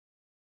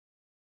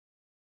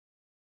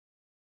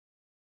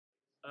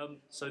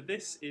So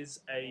this is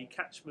a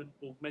Catchment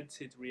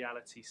Augmented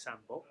Reality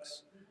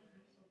Sandbox,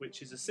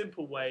 which is a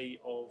simple way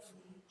of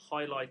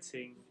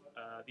highlighting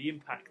the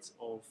impact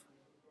of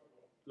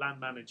land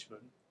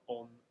management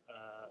on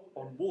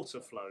water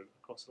flow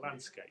across the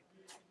landscape,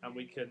 and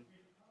we can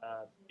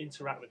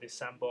interact with this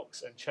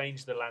sandbox and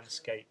change the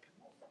landscape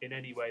in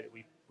any way that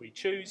we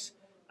choose,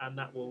 and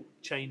that will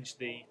change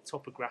the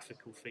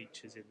topographical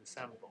features in the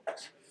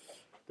sandbox.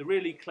 The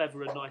really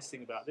clever and nice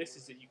thing about this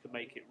is that you can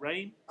make it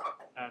rain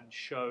and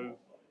show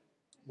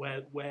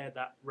where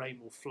that rain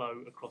will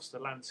flow across the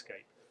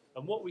landscape.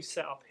 And what we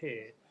set up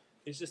here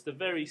is just a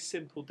very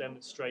simple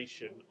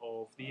demonstration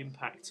of the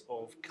impact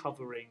of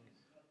covering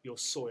your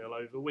soil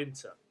over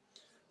winter.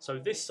 So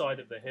this side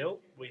of the hill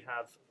we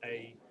have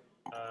a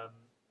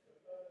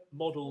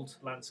modelled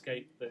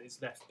landscape that is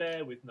left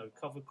bare with no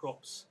cover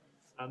crops,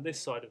 and this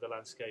side of the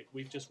landscape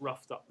we've just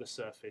roughed up the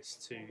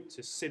surface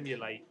to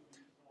simulate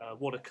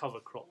what a cover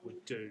crop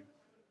would do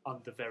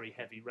under very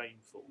heavy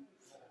rainfall.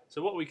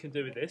 So what we can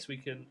do with this, we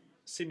can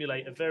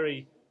simulate a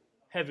very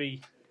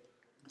heavy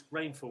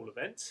rainfall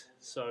event.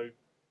 So,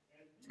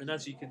 and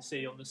as you can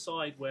see on the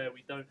side where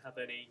we don't have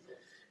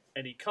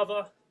any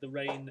cover, the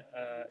rain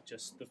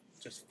just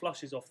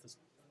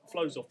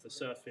flows off the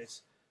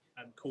surface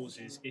and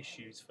causes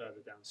issues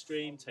further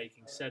downstream,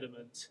 taking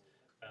sediment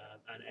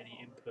and any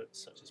inputs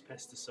such as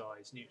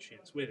pesticides,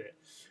 nutrients with it.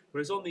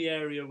 Whereas on the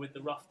area with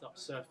the roughed up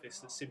surface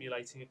that's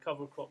simulating a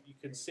cover crop, you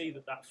can see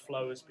that that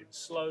flow has been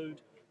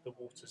slowed, the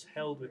water's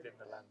held within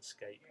the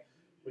landscape,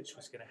 which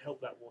was going to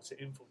help that water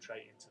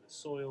infiltrate into the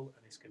soil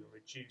and is going to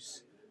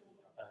reduce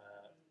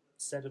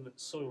sediment,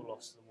 soil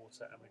loss to the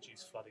water and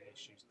reduce flooding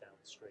issues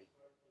downstream.